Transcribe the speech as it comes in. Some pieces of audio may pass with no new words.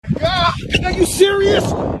God, are you serious?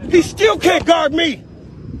 He still can't guard me.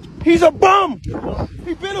 He's a bum.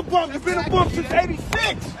 He's been a bum. He's been a bum since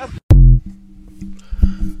 '86.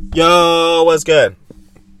 Yo, what's good?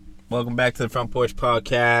 Welcome back to the Front Porch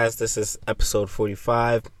Podcast. This is episode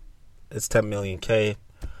 45. It's 10 million K.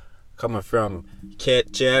 Coming from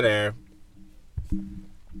Kitchener,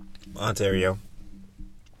 Ontario.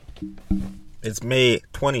 It's May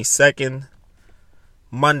 22nd,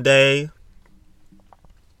 Monday.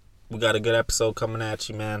 We got a good episode coming at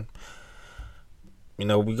you, man. You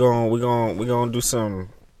know, we're gonna do some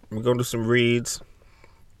reads.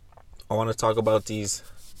 I want to talk about these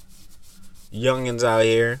youngins out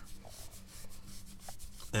here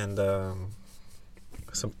and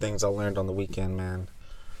some things I learned on the weekend, man.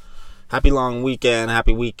 Happy long weekend,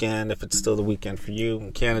 happy weekend if it's still the weekend for you.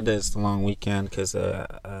 In Canada, it's the long weekend because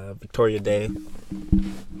Victoria Day.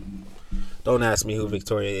 Don't ask me who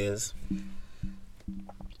Victoria is.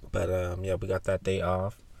 But, yeah, we got that day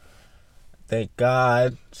off. Thank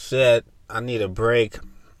God. Shit, I need a break.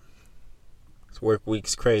 This work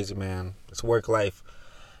week's crazy, man. This work life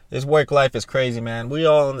is crazy, man. We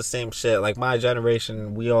all in the same shit. Like, my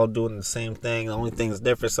generation, we all doing the same thing. The only thing is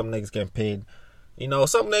different, some niggas getting paid. You know,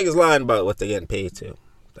 some niggas lying about what they getting paid to.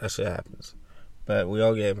 That shit happens. But we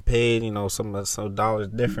all getting paid, you know, some dollars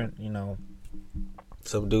different, you know.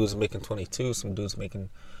 Some dudes making 22, some dudes making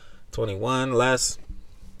 21, less,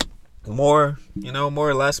 more, you know, more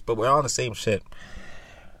or less, but we're all in the same shit.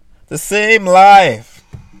 The same life.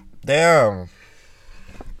 Damn.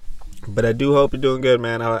 But I do hope you're doing good,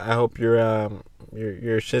 man. I hope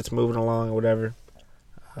your shit's moving along or whatever.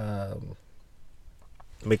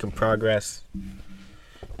 Making progress.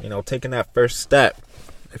 You know, taking that first step.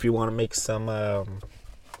 If you want to make some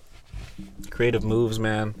creative moves,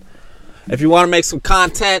 man. If you want to make some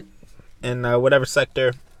content in whatever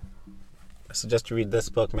sector, I suggest you read this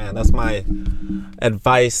book, man. That's my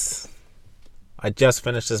advice. I just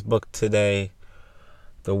finished this book today,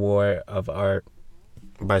 The War of Art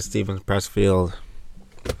by Stephen Pressfield.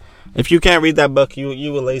 If you can't read that book, you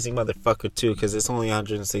a lazy motherfucker too, because it's only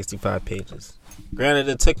 165 pages. Granted,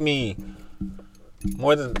 it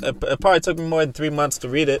probably took me more than 3 months to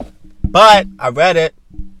read it, but I read it.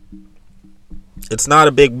 It's not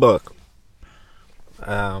a big book.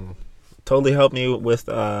 Totally helped me with,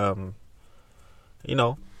 you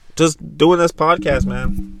know, just doing this podcast,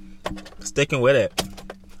 man. Sticking with it.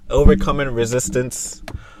 Overcoming resistance.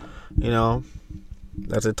 You know,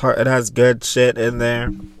 it has good shit in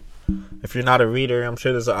there. If you're not a reader, I'm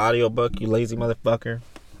sure there's an audiobook, you lazy motherfucker.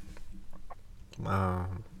 But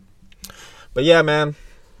yeah, man.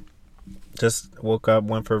 Just woke up,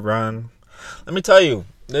 went for a run. Let me tell you,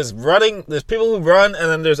 there's people who run, and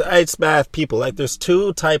then there's ice bath people. Like, there's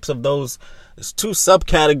two types of those. There's two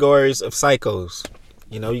subcategories of psychos.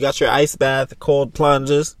 You know, you got your ice bath, cold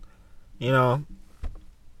plunges, you know.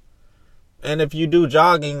 And if you do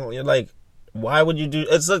jogging, you're like, why would you do...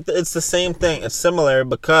 It's the same thing. It's similar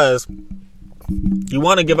because you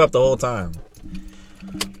want to give up the whole time.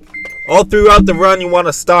 All throughout the run, you want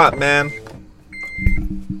to stop, man.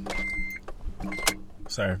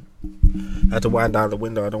 Sorry. I had to wind down the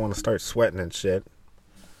window. I don't want to start sweating and shit.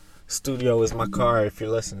 Studio is my car if you're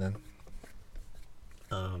listening.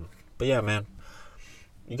 But yeah, man.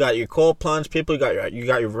 You got your cold plunge people. You got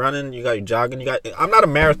your running. You got your jogging. I'm not a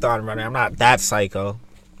marathon runner. I'm not that psycho.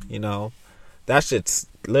 You know, that shit's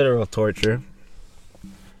literal torture.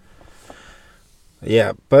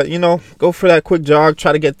 Yeah, but you know, go for that quick jog.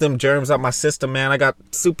 Try to get them germs out my system, man. I got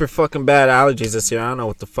super fucking bad allergies this year. I don't know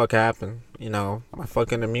what the fuck happened. You know, my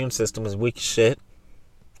fucking immune system is weak as shit.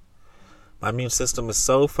 My immune system is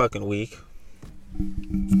so fucking weak.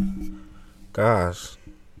 Gosh.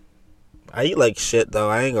 I eat like shit though,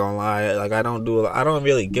 I ain't gonna lie. Like, I don't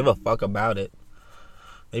really give a fuck about it.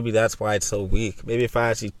 Maybe that's why it's so weak. Maybe if I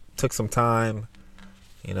actually took some time,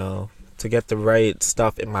 you know, to get the right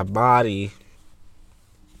stuff in my body,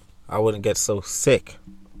 I wouldn't get so sick.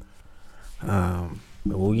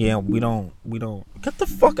 Well, yeah, we don't get the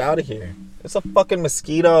fuck out of here. It's a fucking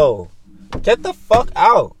mosquito. Get the fuck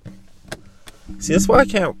out. See, that's why I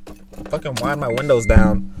can't fucking wind my windows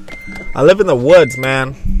down. I live in the woods,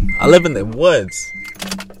 man. I live in the woods.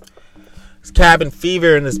 It's cabin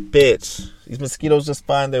fever in this bitch. These mosquitoes just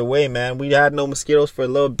find their way, man. We had no mosquitoes for a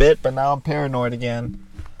little bit, but now I'm paranoid again.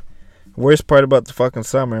 Worst part about the fucking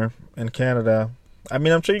summer in Canada. I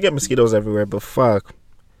mean, I'm sure you get mosquitoes everywhere, but fuck.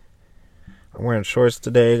 I'm wearing shorts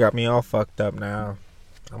today. Got me all fucked up now.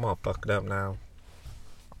 I'm all fucked up now.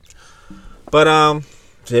 But,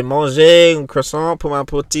 j'ai mangé un croissant pour mon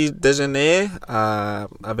petit déjeuner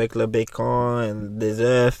avec le bacon and des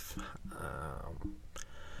œufs.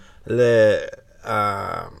 Le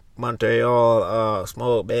Montreal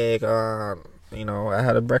smoked bacon. I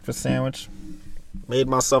had a breakfast sandwich. Made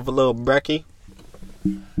myself a little brekkie.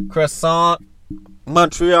 Croissant.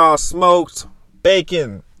 Montreal smoked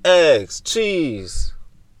bacon, eggs, cheese.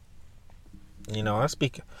 I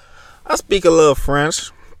speak a little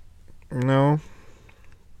French. Let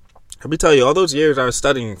me tell you, all those years I was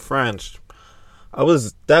studying French, I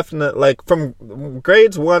was definitely, like, from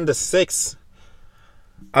grades 1 to 6,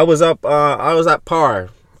 I was at par.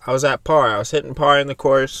 I was hitting par in the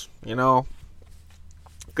course,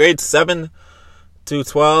 Grades 7 to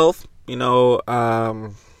 12,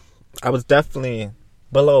 I was definitely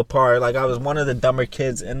below par. Like, I was one of the dumber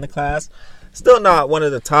kids in the class. Still not one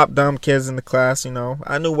of the top dumb kids in the class,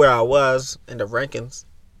 I knew where I was in the rankings.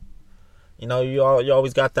 You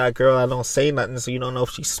always got that girl that don't say nothing, so you don't know if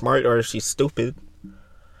she's smart or if she's stupid.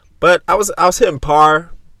 But I was hitting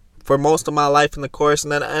par for most of my life in the course,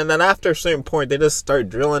 and then after a certain point, they just start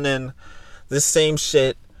drilling in the same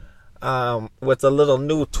shit with a little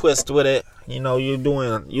new twist with it. You're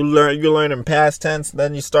learning past tense,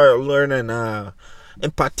 then you start learning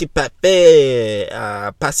imparti pape,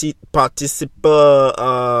 participe,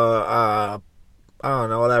 I don't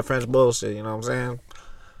know, all that French bullshit. You know what I'm saying?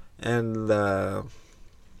 And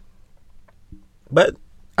but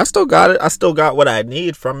I still got it. I still got what I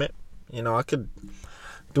need from it. I could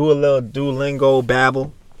do a little Duolingo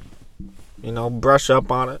babble. Brush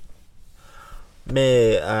up on it.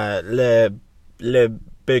 Mais le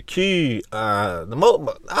BQ, I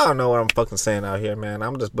don't know what I'm fucking saying out here, man.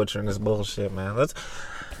 I'm just butchering this bullshit, man.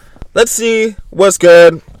 Let's see what's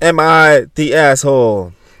good. Am I the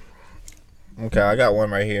asshole? Okay, I got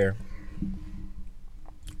one right here.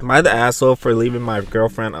 Am I the asshole for leaving my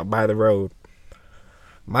girlfriend up by the road?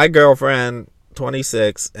 My girlfriend,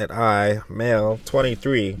 26, and I, male,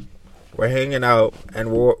 23, we're hanging out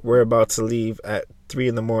and we're about to leave at 3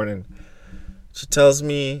 in the morning. She tells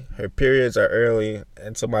me her periods are early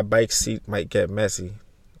and so my bike seat might get messy.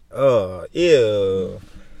 Oh, ew.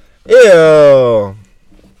 Ew.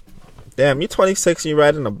 Damn, you 26 and you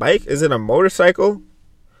riding a bike? Is it a motorcycle?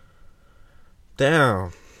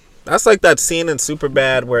 Damn. That's like that scene in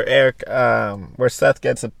Superbad where Seth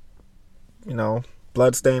gets a,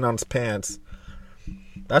 blood stain on his pants.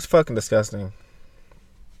 That's fucking disgusting.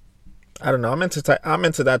 I don't know. I'm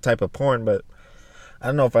into that type of porn, but I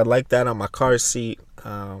don't know if I'd like that on my car seat.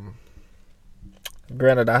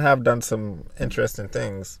 Granted, I have done some interesting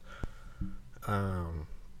things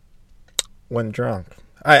when drunk.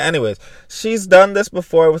 Alright, anyways, she's done this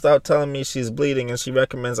before without telling me she's bleeding, and she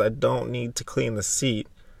recommends I don't need to clean the seat.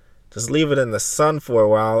 Just leave it in the sun for a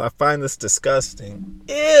while. I find this disgusting.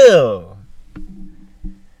 Ew.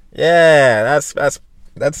 Yeah,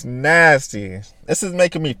 that's nasty. This is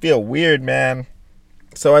making me feel weird, man.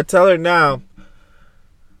 So I tell her now,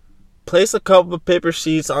 place a couple of paper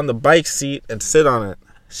sheets on the bike seat and sit on it.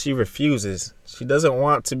 She refuses. She doesn't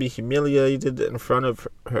want to be humiliated in front of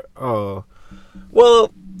her. Oh.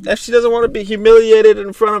 Well, if she doesn't want to be humiliated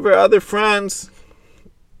in front of her other friends,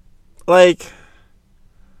 like,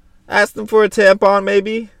 ask them for a tampon,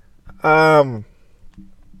 maybe.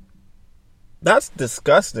 That's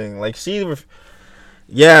disgusting. Like,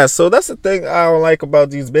 yeah, so that's the thing I don't like about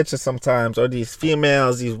these bitches sometimes, or these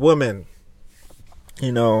females, these women.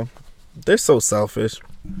 They're so selfish.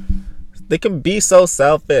 They can be so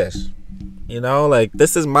selfish. Like,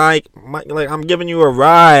 this is my like, I'm giving you a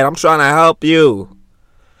ride. I'm trying to help you.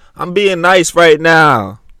 I'm being nice right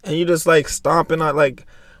now. And you just, like, stomping on, like,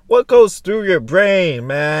 what goes through your brain,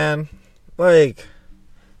 man? Like,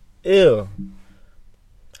 ew.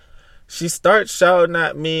 She starts shouting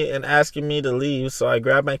at me and asking me to leave, so I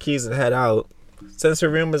grab my keys and head out. Since her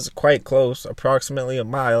room is quite close, approximately a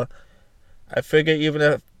mile, I figure even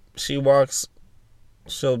if she walks,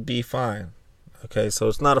 she'll be fine. Okay, so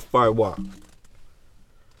it's not a far walk.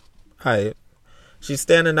 Alright. She's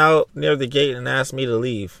standing out near the gate and asks me to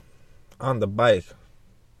leave on the bike.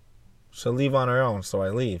 She'll leave on her own, so I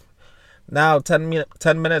leave. Now, 10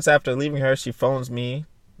 minutes after leaving her, she phones me,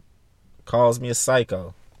 calls me a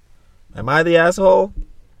psycho. Am I the asshole?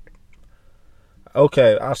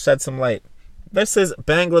 Okay, I'll shed some light. This is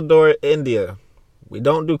Bangalore, India. We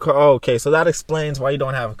don't do car. Oh, okay, so that explains why you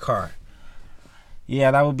don't have a car.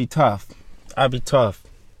 Yeah, that would be tough. I'd be tough.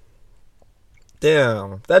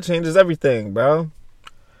 Damn, that changes everything, bro.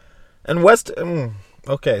 And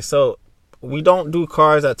okay, so we don't do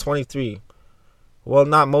cars at 23. Well,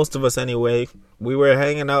 not most of us anyway. We were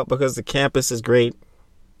hanging out because the campus is great.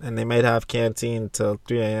 And they might have canteen till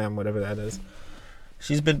 3 a.m., whatever that is.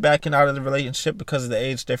 She's been backing out of the relationship because of the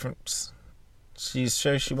age difference. She's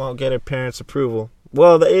sure she won't get her parents' approval.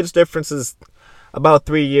 Well, the age difference is about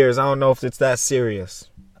 3 years. I don't know if it's that serious.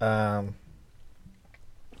 Like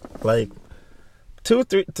 2,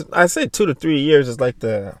 3. I say 2 to 3 years is like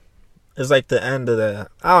the end of the.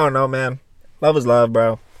 I don't know, man. Love is love,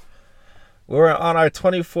 bro. We're on our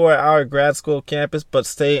 24-hour grad school campus, but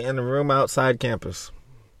stay in a room outside campus.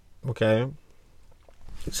 Okay.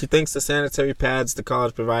 She thinks the sanitary pads the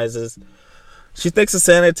college provides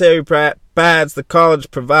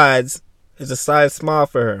is a size small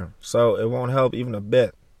for her, so it won't help even a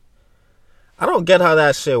bit. I don't get how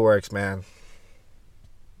that shit works, man.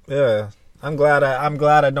 Yeah, I'm glad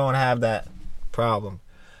I don't have that problem.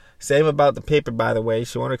 Same about the paper, by the way.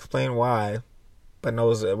 She won't explain why, but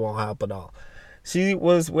knows it won't help at all. She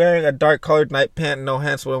was wearing a dark colored night pant, no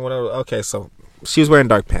hands. Okay, so she was wearing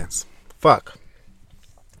dark pants. Fuck.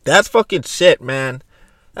 That's fucking shit, man.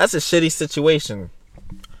 That's a shitty situation.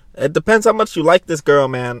 It depends how much you like this girl,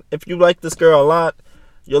 man. If you like this girl a lot,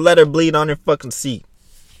 you'll let her bleed on your fucking seat.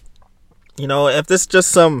 You know, if this just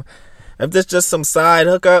some side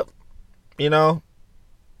hookup, you know,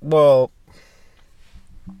 well,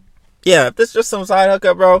 yeah, if this just some side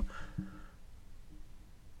hookup, bro,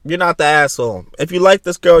 you're not the asshole. If you like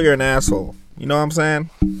this girl, you're an asshole. You know what I'm saying?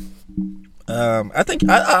 I think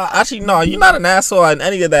actually no, you're not an asshole on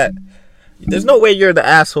any of that. There's no way you're the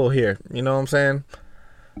asshole here. You know what I'm saying?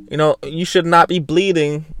 You know, you should not be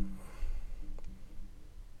bleeding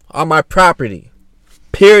on my property.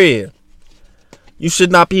 Period. You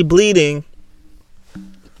should not be bleeding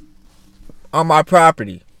on my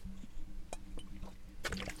property.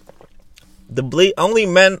 Only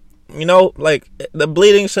men, you know, like the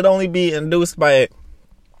bleeding should only be induced by,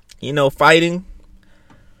 you know, fighting.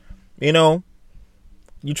 You know,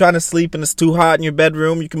 you trying to sleep and it's too hot in your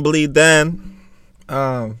bedroom, you can bleed then.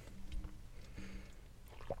 I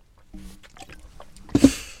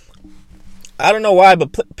don't know why,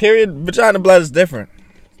 but vagina blood is different.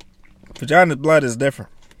 Vagina blood is different.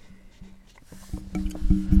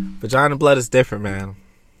 Vagina blood is different, man.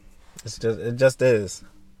 It just is.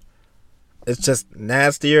 It's just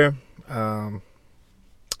nastier.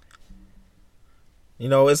 You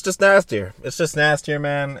know, it's just nastier. It's just nastier,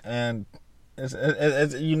 man. And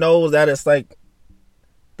it's you know that it's like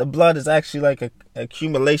the blood is actually like a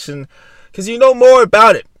accumulation, because you know more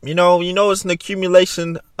about it. You know it's an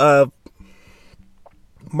accumulation of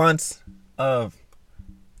months of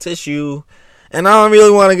tissue, and I don't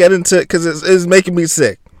really want to get into it because it's making me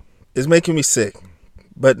sick. It's making me sick.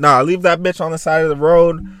 But nah, leave that bitch on the side of the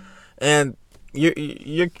road, and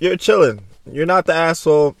you're chilling. You're not the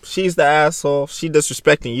asshole. She's the asshole. She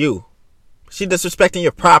disrespecting you. She disrespecting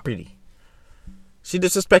your property. She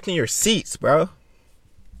disrespecting your seats, bro.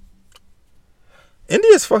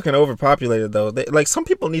 India's fucking overpopulated, though. Like, some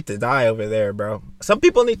people need to die over there, bro. Some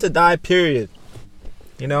people need to die, period.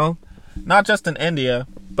 You know? Not just in India,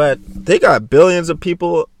 but they got billions of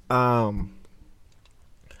people. Right?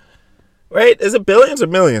 Is it billions or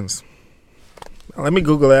millions? Let me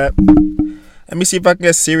Google that. Let me see if I can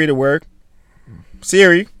get Siri to work.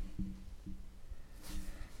 Siri.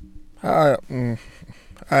 Alright,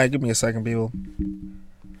 give me a second, people.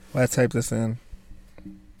 While I type this in.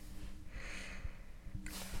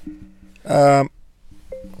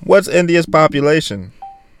 What's India's population?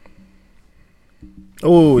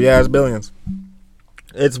 Oh, yeah, it's billions.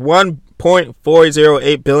 It's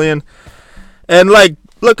 1.408 billion. And, like,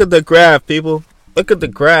 look at the graph, people. Look at the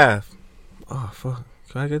graph. Oh, fuck.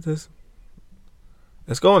 Can I get this?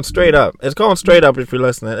 It's going straight up. It's going straight up if you're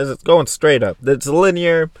listening. It's going straight up. It's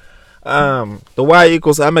linear. The y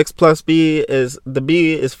equals mx plus b is, the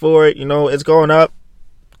b is 4. You know, it's going up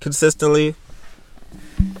consistently.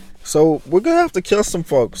 So we're going to have to kill some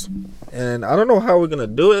folks. And I don't know how we're going to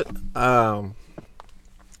do it.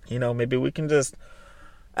 You know, maybe we can just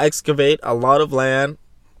excavate a lot of land.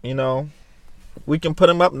 You know, we can put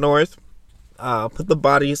them up north. Put the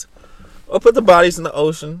bodies in the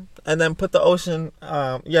ocean. And then put the ocean,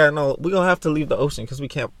 we're going to have to leave the ocean because we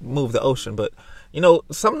can't move the ocean. But, you know,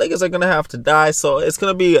 some niggas are going to have to die. So it's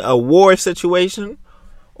going to be a war situation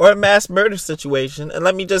or a mass murder situation. And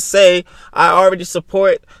let me just say, I already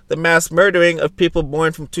support the mass murdering of people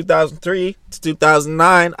born from 2003 to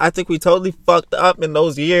 2009. I think we totally fucked up in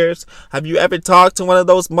those years. Have you ever talked to one of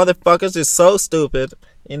those motherfuckers? They're so stupid.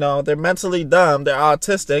 You know, they're mentally dumb. They're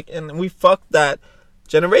autistic. And we fucked that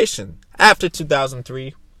generation after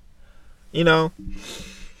 2003. You know,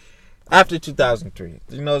 after 2003,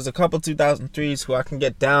 you know, there's a couple 2003s who I can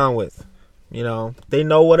get down with. You know, they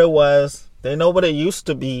know what it was. They know what it used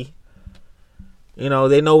to be. You know,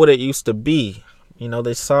 they know what it used to be. You know,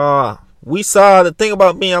 we saw the thing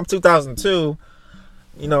about me. I'm 2002.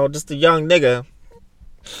 You know, just a young nigga.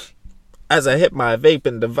 as I hit my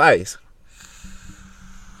vaping device.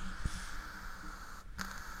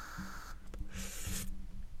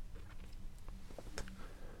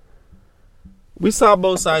 We saw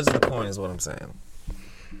both sides of the coin is what I'm saying.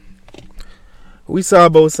 We saw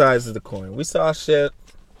both sides of the coin. We saw shit.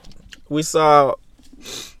 We saw,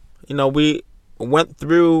 we went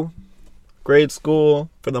through grade school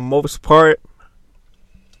for the most part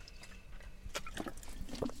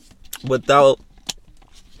without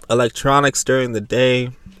electronics during the day.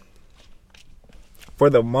 For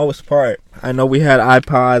the most part. I know we had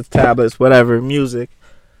iPods, tablets, whatever, music.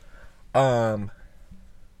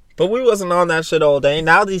 But we wasn't on that shit all day.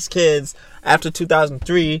 Now these kids, after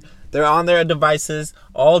 2003, they're on their devices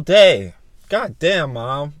all day. God damn,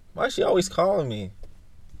 Mom. Why is she always calling me?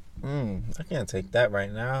 I can't take that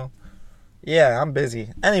right now. Yeah, I'm busy.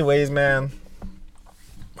 Anyways, man.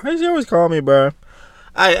 Why is she always calling me, bro?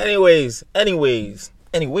 Alright, anyways.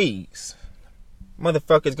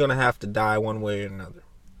 Motherfucker's gonna have to die one way or another.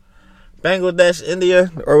 Bangladesh,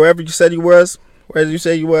 India, or wherever you said you was. Where did you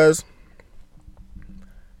say you was?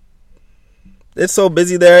 It's so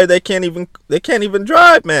busy there, they can't even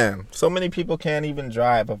drive, man. So many people can't even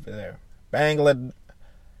drive over there.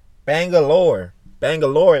 Bangalore,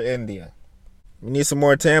 India. We need some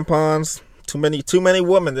more tampons. Too many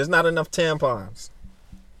women. There's not enough tampons.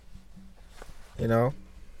 Alright,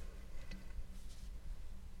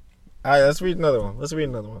 let's read another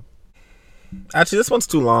one. Actually, this one's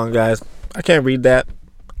too long, guys. I can't read that.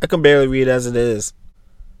 I can barely read as it is.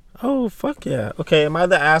 Oh, fuck yeah. Okay, am I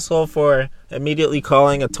the asshole for immediately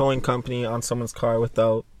calling a towing company on someone's car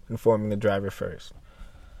without informing the driver first?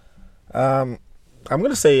 I'm going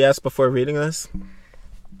to say yes before reading this.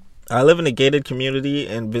 I live in a gated community,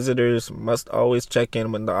 and visitors must always check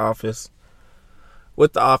in with the office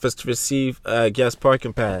to receive a guest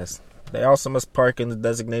parking pass. They also must park in the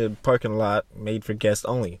designated parking lot made for guests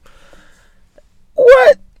only.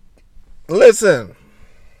 What? Listen.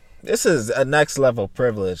 This is a next level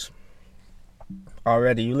privilege.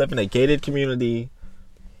 Already, you live in a gated community.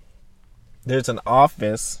 There's an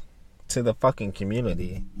office to the fucking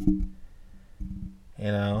community.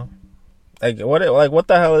 Like what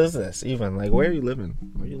the hell is this even? Like, where are you living?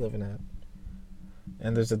 Where are you living at?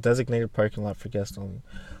 And there's a designated parking lot for guests only.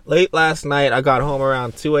 Late last night, I got home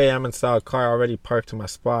around 2 a.m. and saw a car already parked to my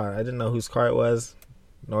spot. I didn't know whose car it was,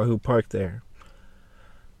 nor who parked there.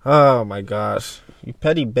 Oh my gosh. You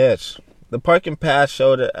petty bitch. The parking pass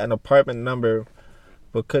showed an apartment number,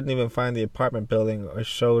 but couldn't even find the apartment building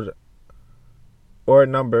or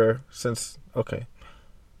number since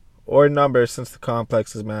the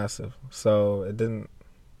complex is massive. So it didn't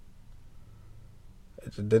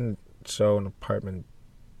show an apartment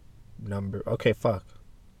number. Okay, fuck.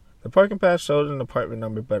 The parking pass showed an apartment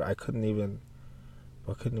number, but I couldn't even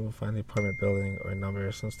find the apartment building or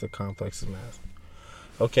number since the complex is massive.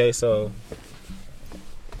 Okay, so,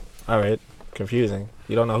 alright, confusing.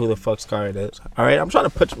 You don't know who the fuck's car it is. Alright, I'm trying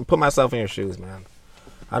to put myself in your shoes, man.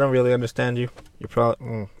 I don't really understand you. You're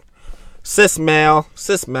probably, cis man.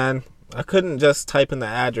 I couldn't just type in the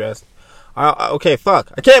address. Okay,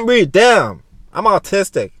 fuck. I can't breathe, damn. I'm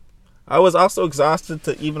autistic. I was also exhausted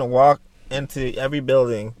to even walk into every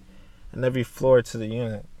building and every floor to the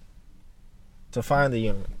unit, to find the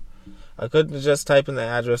unit. I couldn't just type in the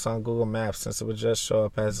address on Google Maps since it would just show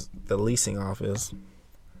up as the leasing office.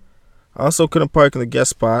 I also couldn't park in the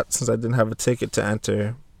guest spot since I didn't have a ticket to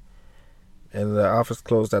enter. And the office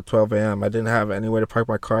closed at 12 a.m. I didn't have anywhere to park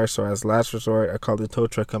my car, so as last resort, I called the tow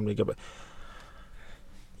truck company to get my...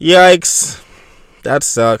 Yikes. That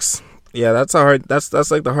sucks. Yeah, that's like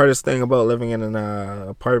the hardest thing about living in an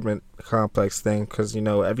apartment complex thing, because,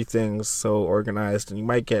 everything's so organized, and you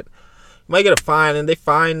might get a fine, and they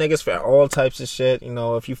fine niggas for all types of shit.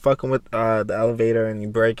 If you fucking with the elevator and you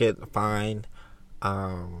break it, fine.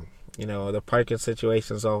 The parking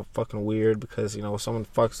situation's all fucking weird because, someone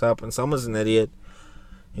fucks up and someone's an idiot.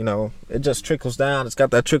 It just trickles down. It's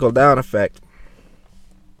got that trickle down effect.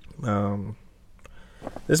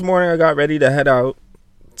 This morning I got ready to head out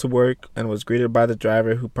to work and was greeted by the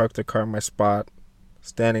driver who parked the car in my spot,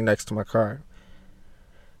 standing next to my car.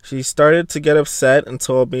 She started to get upset and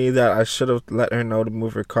told me that I should have let her know to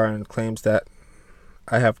move her car and claims that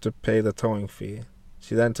I have to pay the towing fee.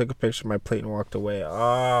 She then took a picture of my plate and walked away.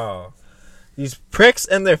 Oh, these pricks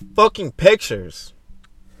and their fucking pictures.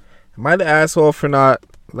 Am I the asshole for not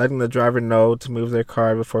letting the driver know to move their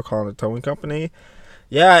car before calling the towing company?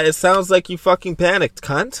 Yeah, it sounds like you fucking panicked,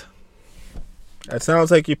 cunt. It sounds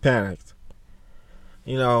like you panicked.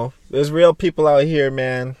 There's real people out here,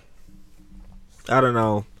 man. I don't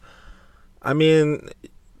know. I mean,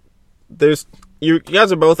 there's you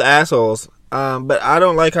guys are both assholes. But I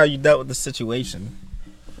don't like how you dealt with the situation.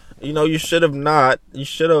 You know, you should have not. You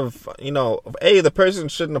should have, the person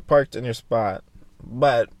shouldn't have parked in your spot.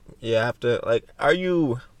 But you have to,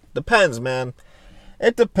 depends, man.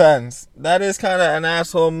 It depends. That is kind of an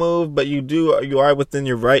asshole move, but you are within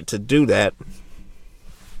your right to do that.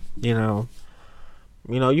 You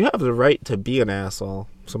have the right to be an asshole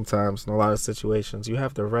sometimes in a lot of situations. You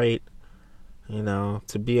have the right,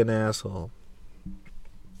 to be an asshole.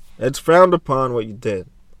 It's frowned upon what you did.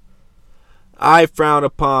 I frown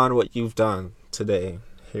upon what you've done today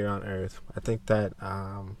here on Earth. I think that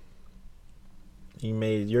you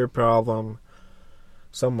made your problem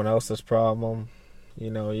someone else's problem.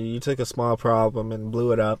 You took a small problem and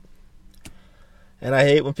blew it up. And I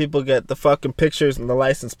hate when people get the fucking pictures and the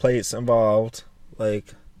license plates involved.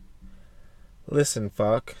 Like, listen,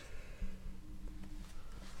 fuck.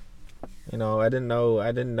 I didn't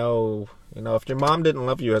know. If your mom didn't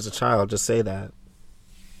love you as a child, just say that.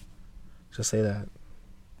 Just say that.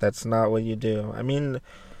 That's not what you do. I mean,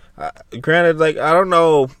 granted, I don't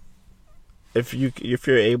know if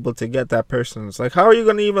you're able to get that person. It's how are you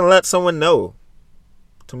gonna even let someone know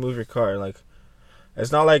to move your car?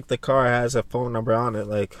 It's not like the car has a phone number on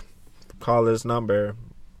it. Call this number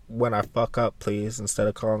when I fuck up, please, instead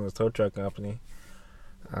of calling the tow truck company.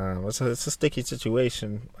 It's a sticky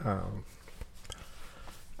situation.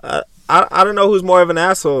 I don't know who's more of an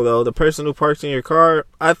asshole though, the person who parks in your car.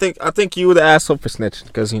 I think you the asshole for snitching,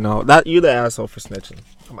 because that you the asshole for snitching.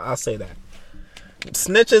 I'll say that.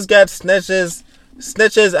 Snitches get snitches.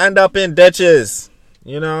 Snitches end up in ditches.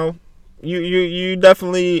 You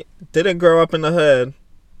definitely didn't grow up in the hood.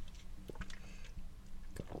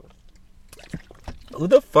 Who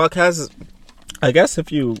the fuck has? I guess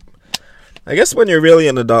when you're really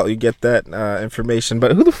an adult, you get that information.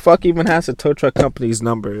 But who the fuck even has a tow truck company's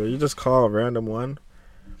number? You just call a random one.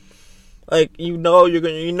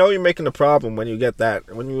 You're making a problem when you get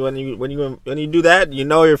that. When you do that,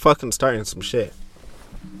 you're fucking starting some shit.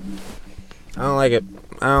 I don't like it.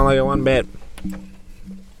 I don't like it one bit.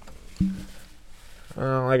 I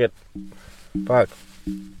don't like it. Fuck.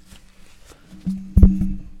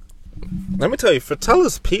 Let me tell you,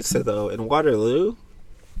 Fratello's Pizza though in Waterloo.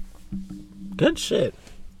 Good shit.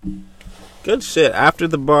 Good shit. After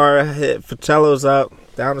the bar, hit Fratello's up,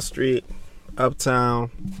 down the street,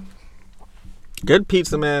 uptown. Good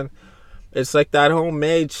pizza, man. It's like that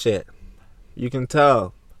homemade shit. You can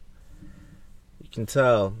tell. You can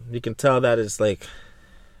tell that it's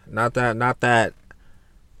not that.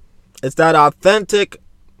 It's that authentic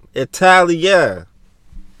Italia.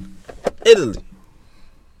 Italy.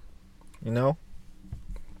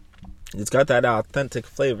 It's got that authentic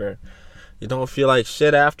flavor. You don't feel like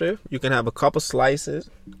shit after. You can have a couple slices.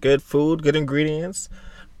 Good food, good ingredients.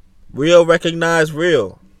 Real recognize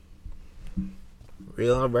real.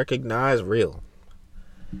 Real recognize real.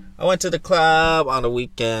 I went to the club on the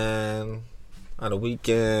weekend. I went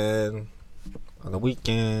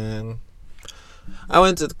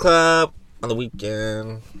to the club on the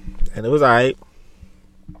weekend. And it was alright.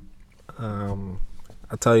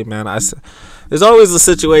 I tell you, man, there's always a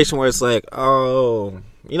situation where it's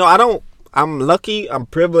I'm lucky, I'm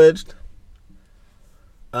privileged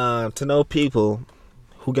to know people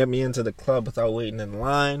who get me into the club without waiting in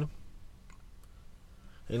line.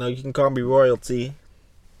 You can call me royalty.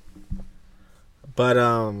 But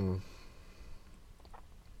let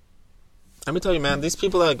me tell you, man, these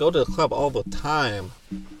people that go to the club all the time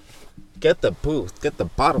get the booth, get the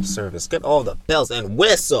bottle service, get all the bells and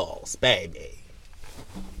whistles, baby.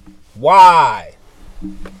 Why?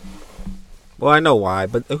 Well, I know why,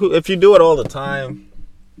 but if you do it all the time,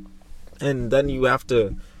 and then you have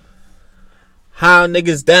to hound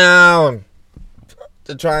niggas down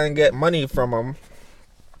to try and get money from them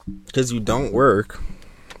because you don't work,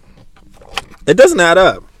 it doesn't add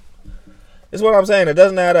up. It's what I'm saying. It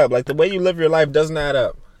doesn't add up. The way you live your life doesn't add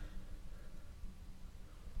up.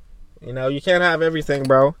 You can't have everything,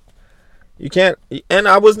 bro. You can't. And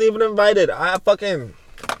I wasn't even invited. I fucking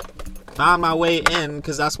found my way in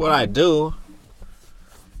because that's what I do.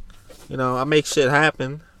 I make shit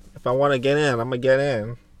happen. If I want to get in, I'm going to get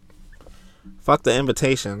in. Fuck the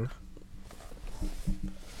invitation.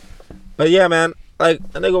 But yeah, man. A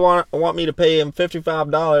nigga want me to pay him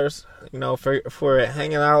 $55, for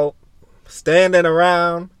hanging out, standing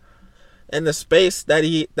around in the space that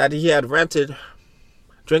he had rented,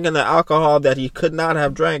 drinking the alcohol that he could not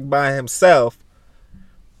have drank by himself.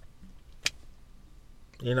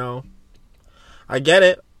 I get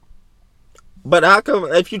it. But how come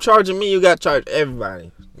if you charging me, you got to charge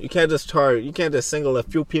everybody? You can't just single a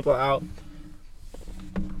few people out.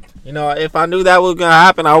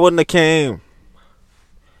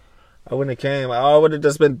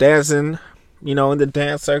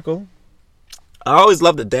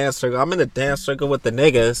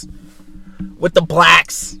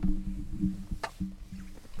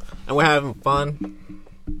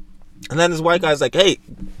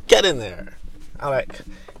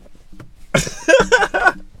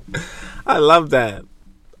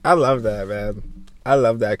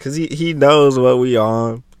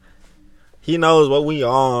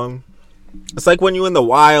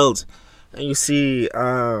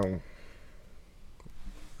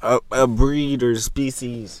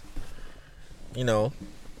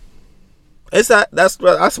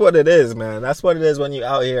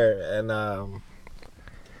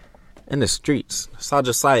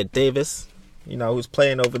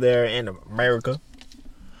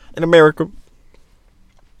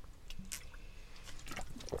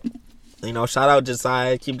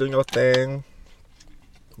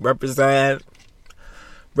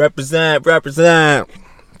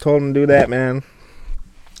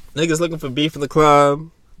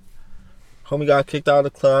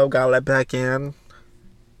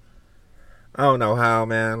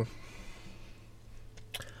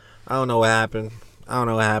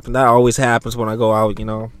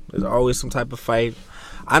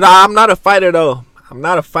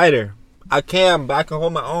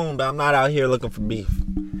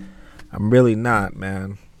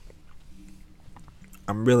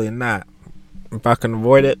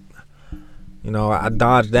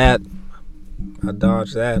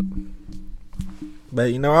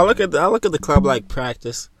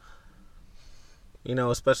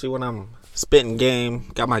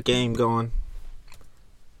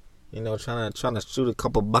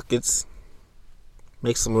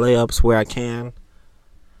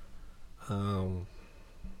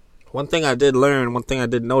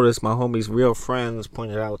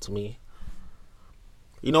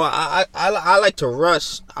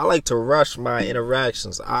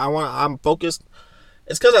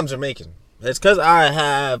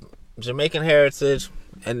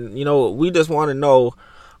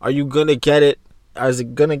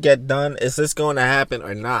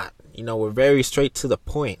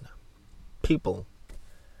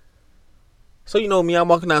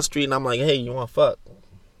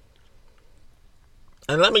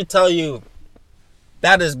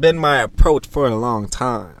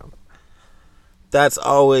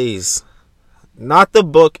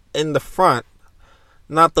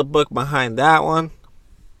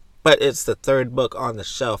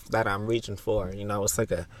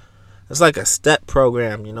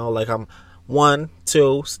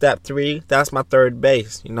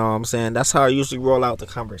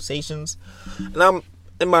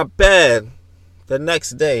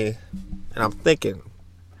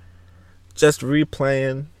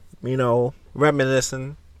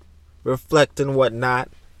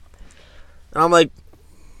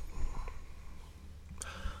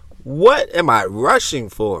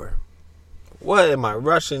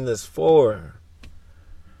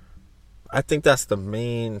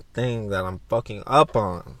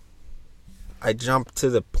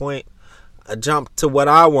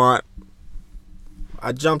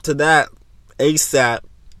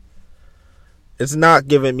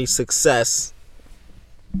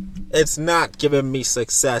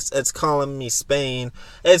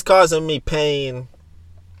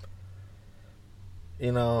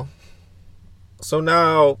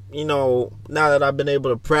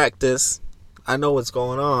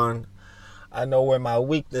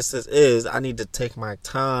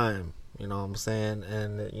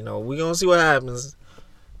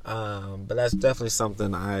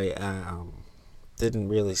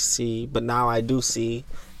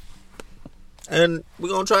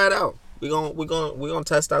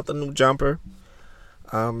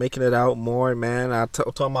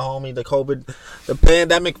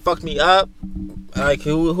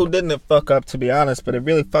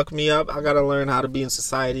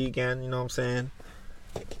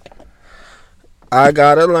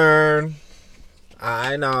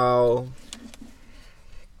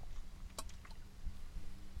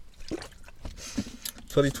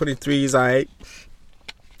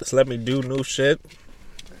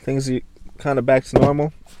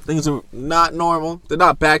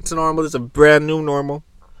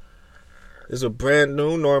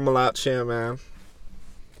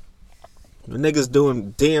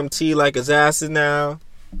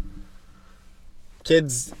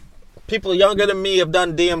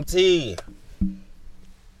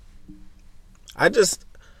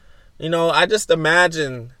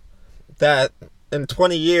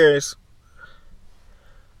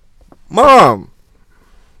 Mom.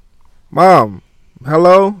 Mom.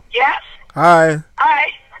 Hello? Yes. Hi. Hi.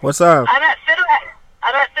 What's up? I'm at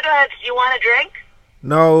Fiddlehead. Do you want a drink?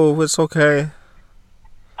 No, it's okay.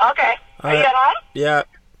 Okay. Are you Alright. at home? Yeah.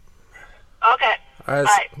 Okay.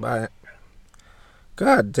 Alright. Bye.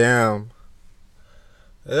 God damn.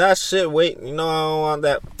 That shit, wait, you know, I don't want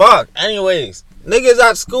that. Fuck. Anyways, niggas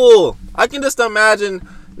at school. I can just imagine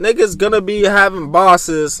niggas gonna be having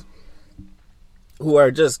bosses who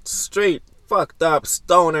are just straight fucked up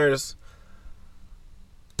stoners,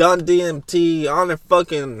 done DMT, on their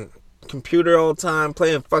fucking computer all the time,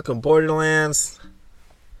 playing fucking Borderlands.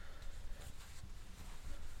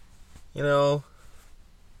 You know,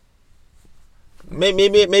 maybe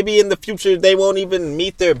in the future they won't even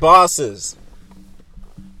meet their bosses.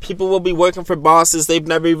 People will be working for bosses they've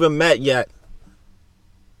never even met yet.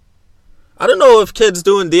 I don't know if kids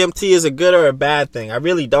doing DMT is a good or a bad thing. I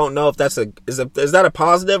really don't know if that's is that a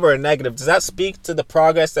positive or a negative. Does that speak to the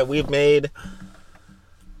progress that we've made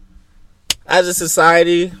as a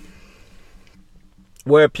society,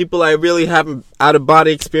 where people are really having out of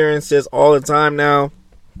body experiences all the time now?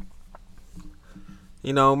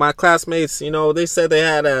 You know, my classmates, you know, they said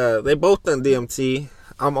they both done DMT.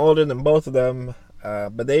 I'm older than both of them,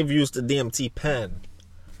 but they've used a DMT pen.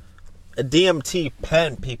 A DMT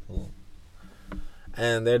pen, people.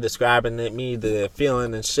 And they're describing me the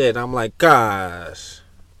feeling and shit. I'm like, gosh,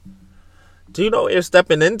 do you know what you're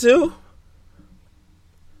stepping into?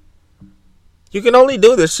 You can only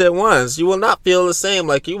do this shit once. You will not feel the same.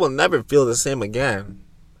 Like, you will never feel the same again.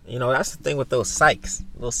 You know, that's the thing with those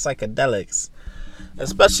psychedelics.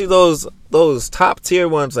 Especially those top tier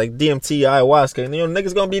ones like DMT, ayahuasca. And, you know,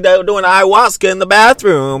 niggas gonna be doing ayahuasca in the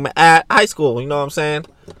bathroom at high school. You know what I'm saying?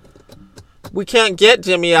 We can't get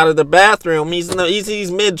Jimmy out of the bathroom. He's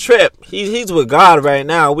mid trip. He's with God right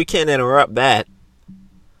now. We can't interrupt that.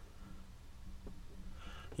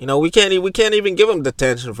 You know, we can't even give him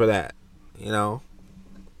detention for that. You know,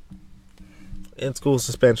 in school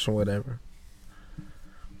suspension, whatever.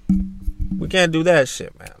 We can't do that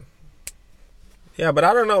shit, man. Yeah, but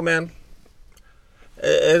I don't know, man.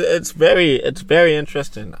 It's very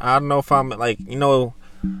interesting. I don't know if I'm like, you know,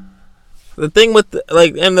 the thing with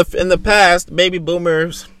like in the past, baby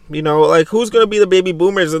boomers, you know, like who's gonna be the baby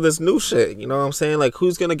boomers of this new shit? You know what I'm saying? Like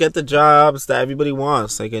who's gonna get the jobs that everybody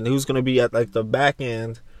wants? Like, and who's gonna be at like the back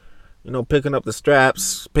end, you know, picking up the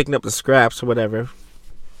scraps, or whatever,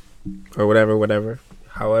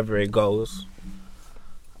 however it goes.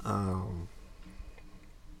 I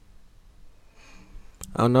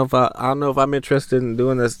don't know if I'm interested in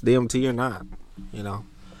doing this DMT or not. You know,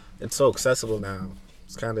 it's so accessible now.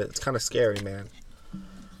 It's kind of scary, man.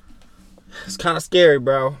 It's kind of scary,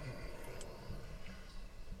 bro.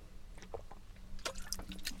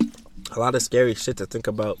 A lot of scary shit to think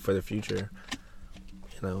about for the future.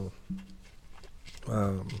 You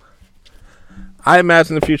know, I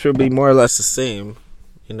imagine the future will be more or less the same.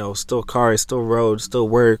 You know, still cars, still roads, still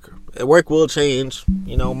work. Work will change.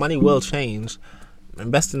 You know, money will change.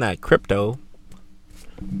 Invest in that crypto.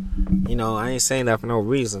 You know, I ain't saying that for no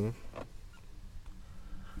reason.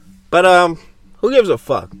 But who gives a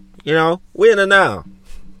fuck? You know, we in the now.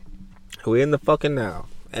 We in the fucking now.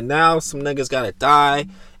 And now some niggas gotta die.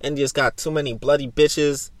 India's got too many bloody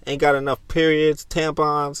bitches. Ain't got enough periods,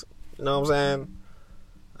 tampons. You know what I'm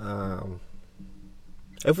saying?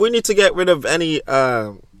 If we need to get rid of any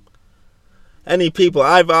people,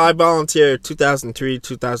 I volunteered 2003,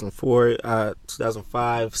 2004,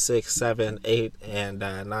 2005, 6, 7, 8, and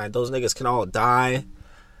 9. Those niggas can all die.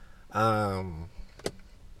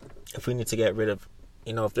 If we need to get rid of,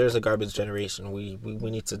 you know, if there's a garbage generation, we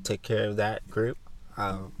need to take care of that group.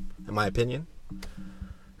 In my opinion,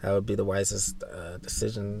 that would be the wisest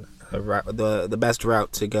decision, the best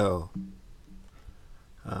route to go.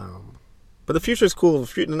 But the future's cool.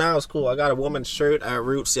 The now is cool. I got a woman's shirt at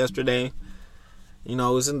Roots yesterday. You know,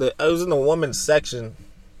 I was in the woman's section,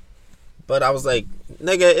 but I was like,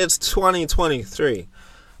 nigga, it's 2023.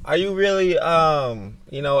 Are you really,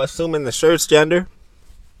 you know, assuming the shirt's gender?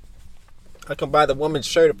 I can buy the woman's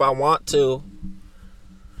shirt if I want to,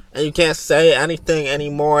 and you can't say anything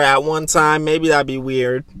anymore at one time. Maybe that'd be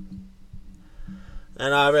weird.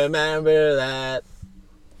 And I remember that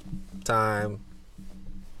time.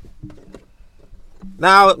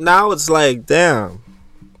 Now it's like, damn.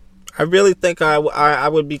 I really think I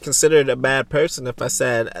would be considered a bad person if I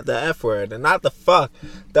said the F word and not the fuck.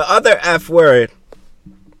 The other F word.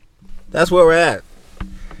 That's where we're at.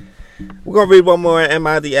 We're going to read one more. Am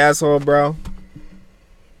I the asshole, bro?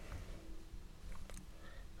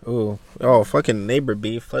 Ooh. Oh, fucking neighbor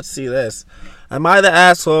beef. Let's see this. Am I the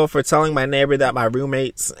asshole for telling my neighbor that my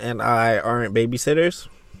roommates and I aren't babysitters?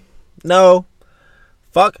 No.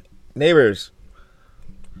 Fuck neighbors.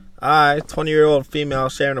 I, 20-year-old female,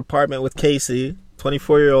 share an apartment with Casey,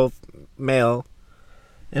 24-year-old male.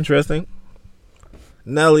 Interesting.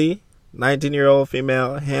 Nelly, 19-year-old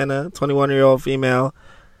female. Hannah, 21-year-old female.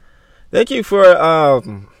 Thank you for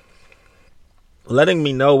letting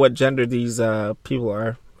me know what gender these people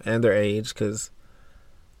are and their age, because,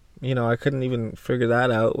 I couldn't even figure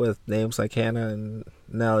that out with names like Hannah and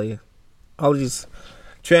Nelly. All these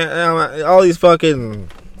fucking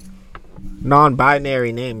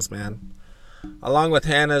non-binary names, man. Along with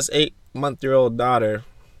Hannah's 8-month-old daughter,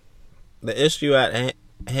 the issue at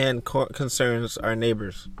hand concerns our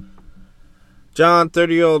neighbors. John,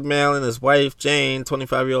 30-year-old male, and his wife, Jane,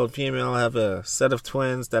 25-year-old female, have a set of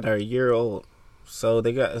twins that are a year old. So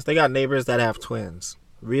they got neighbors that have twins.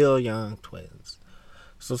 Real young twins.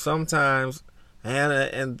 So sometimes Hannah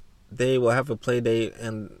and they will have a play date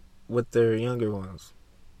and with their younger ones.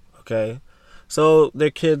 Okay? So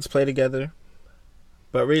their kids play together.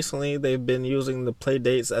 But recently they've been using the play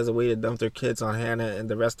dates as a way to dump their kids on Hannah and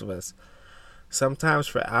the rest of us. Sometimes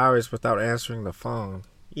for hours without answering the phone.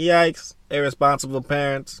 Yikes, irresponsible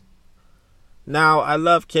parents. Now, I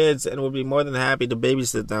love kids and would be more than happy to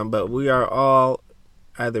babysit them, but we are all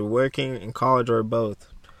either working in college or both.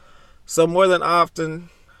 So more than often,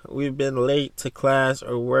 we've been late to class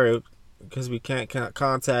or work because we can't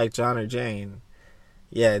contact John or Jane.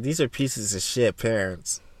 Yeah, these are pieces of shit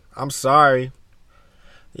parents. I'm sorry.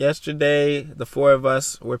 Yesterday, the four of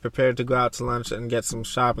us were prepared to go out to lunch and get some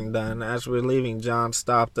shopping done. As we were leaving, John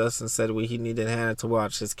stopped us and said he needed Hannah to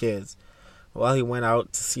watch his kids while he went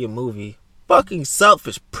out to see a movie. Fucking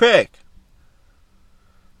selfish prick.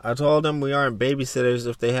 I told him we aren't babysitters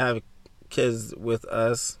if they have kids with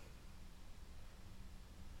us.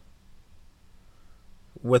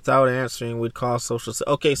 Without answering, we'd call social.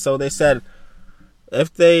 Okay, so they said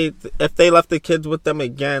if they left the kids with them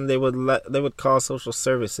again, they would call social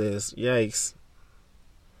services. Yikes.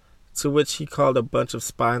 To which he called a bunch of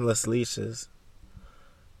spineless leashes.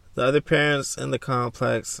 The other parents in the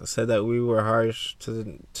complex said that we were harsh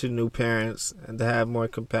to new parents and to have more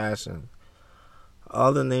compassion.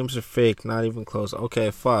 All the names are fake, not even close.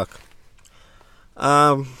 Okay, fuck.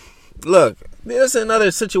 Look, there's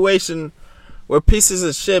another situation where pieces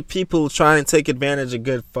of shit people try and take advantage of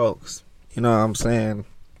good folks. You know what I'm saying?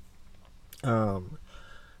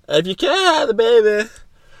 If you can't have the baby,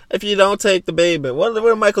 if you don't take the baby, what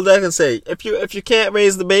did Michael Jackson say? If you can't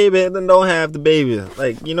raise the baby, then don't have the baby.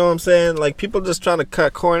 Like, you know what I'm saying? Like, people just trying to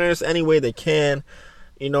cut corners any way they can.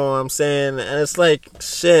 You know what I'm saying? And it's like,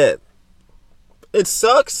 shit. It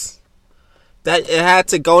sucks that it had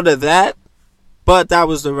to go to that, but that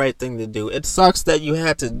was the right thing to do. It sucks that you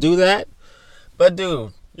had to do that, but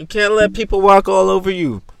dude, you can't let people walk all over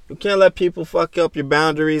you. You can't let people fuck up your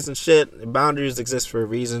boundaries and shit. Boundaries exist for a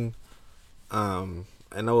reason. I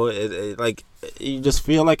know it like you just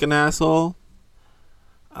feel like an asshole.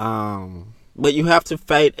 But you have to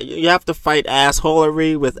fight. You have to fight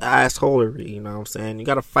assholery with assholery. You know what I'm saying? You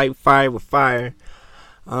gotta fight fire with fire.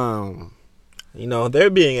 They're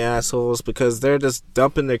being assholes because they're just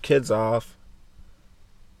dumping their kids off.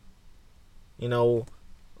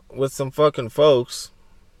 With some fucking folks.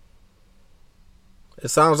 It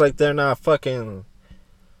sounds like they're not fucking...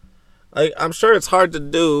 Like, I'm sure it's hard to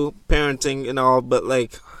do, parenting and all, but,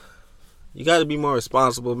 like, you gotta be more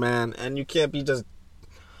responsible, man. And you can't be just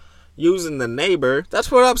using the neighbor. That's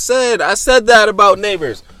what I've said. I said that about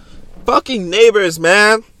neighbors. Fucking neighbors,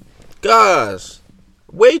 man. Gosh.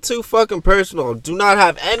 Way too fucking personal. Do not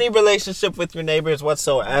have any relationship with your neighbors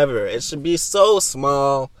whatsoever. It should be so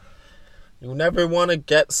small. You never want to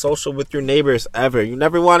get social with your neighbors ever. You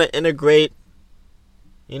never want to integrate,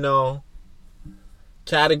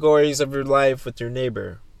 categories of your life with your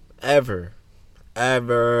neighbor. Ever.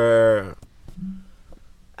 Ever.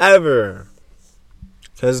 Ever.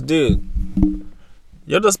 Because, dude,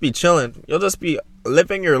 you'll just be chilling. You'll just be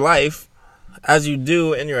living your life as you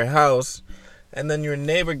do in your house. And then your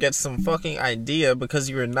neighbor gets some fucking idea because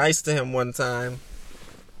you were nice to him one time.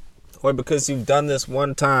 Or because you've done this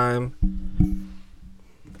one time.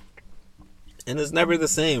 And it's never the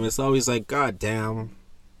same. It's always like, God damn.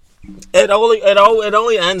 It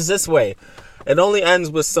only ends this way. It only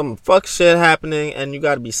ends with some fuck shit happening and you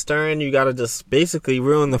gotta be stern. You gotta just basically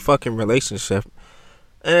ruin the fucking relationship.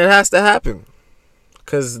 And it has to happen.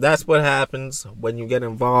 Because that's what happens when you get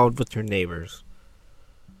involved with your neighbors.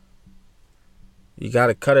 You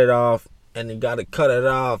gotta cut it off. And you gotta cut it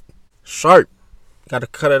off sharp. You gotta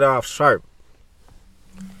cut it off sharp.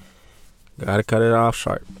 Gotta cut it off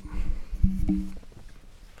sharp.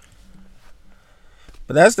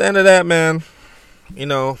 But that's the end of that, man. You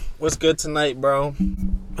know, what's good tonight, bro? All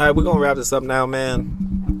right, we're gonna wrap this up now,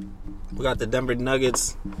 man. We got the Denver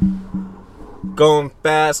Nuggets going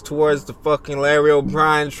fast towards the fucking Larry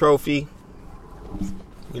O'Brien trophy.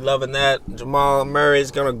 We loving that. Jamal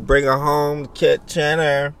Murray's gonna bring it home. Kit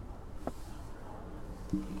Channer.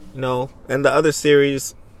 You know, and the other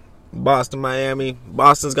series, Boston, Miami.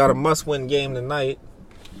 Boston's got a must-win game tonight.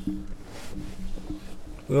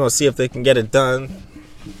 We're gonna see if they can get it done.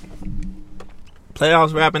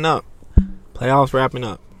 Playoffs wrapping up.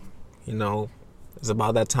 You know, it's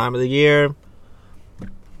about that time of the year.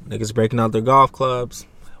 Niggas breaking out their golf clubs.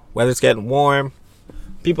 Weather's getting warm.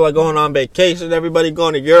 People are going on vacation. Everybody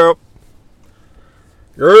going to Europe.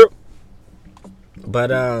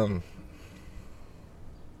 But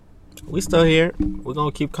we still here. We're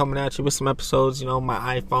gonna keep coming at you with some episodes. You know,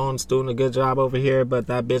 my iPhone's doing a good job over here, but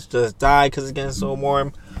that bitch just died because it's getting so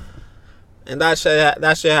warm. And that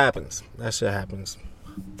shit happens.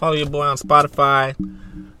 Follow your boy on Spotify,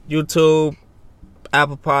 YouTube,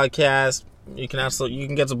 Apple Podcasts. You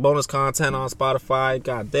can get some bonus content on Spotify.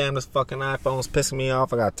 God damn, this fucking iPhone's pissing me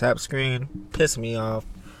off. I got tap screen, pissing me off.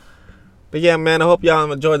 But yeah, man, I hope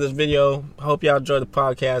y'all enjoyed this video. I hope y'all enjoyed the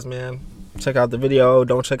podcast, man. Check out the video.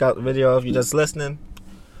 Don't check out the video if you're just listening.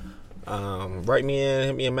 Write me in,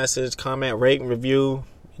 hit me a message, comment, rate, and review.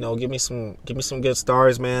 You know, give me some good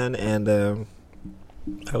stars, man. And have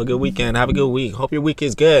a good weekend. Have a good week. Hope your week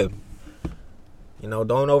is good. You know,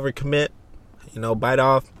 don't overcommit. You know, bite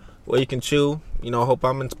off what you can chew. You know, hope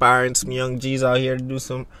I'm inspiring some young G's out here to do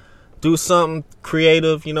something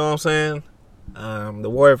creative. You know what I'm saying? The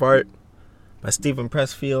War of Art by Stephen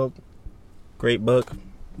Pressfield. Great book.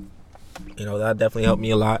 You know, that definitely helped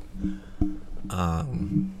me a lot.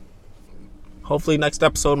 Hopefully next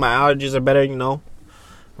episode my allergies are better, you know.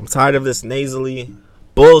 I'm tired of this nasally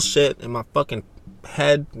bullshit in my fucking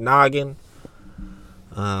head, noggin.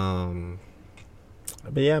 But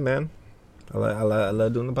yeah, man. I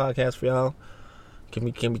love doing the podcast for y'all. Give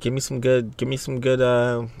me some good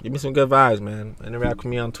vibes, man. Interact with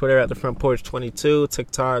me on Twitter at the Front Porch 22,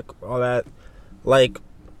 TikTok, all that. Like,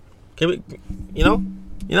 you know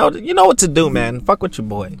what to do, man. Fuck with your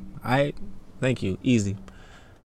boy. Alright? Thank you. Easy.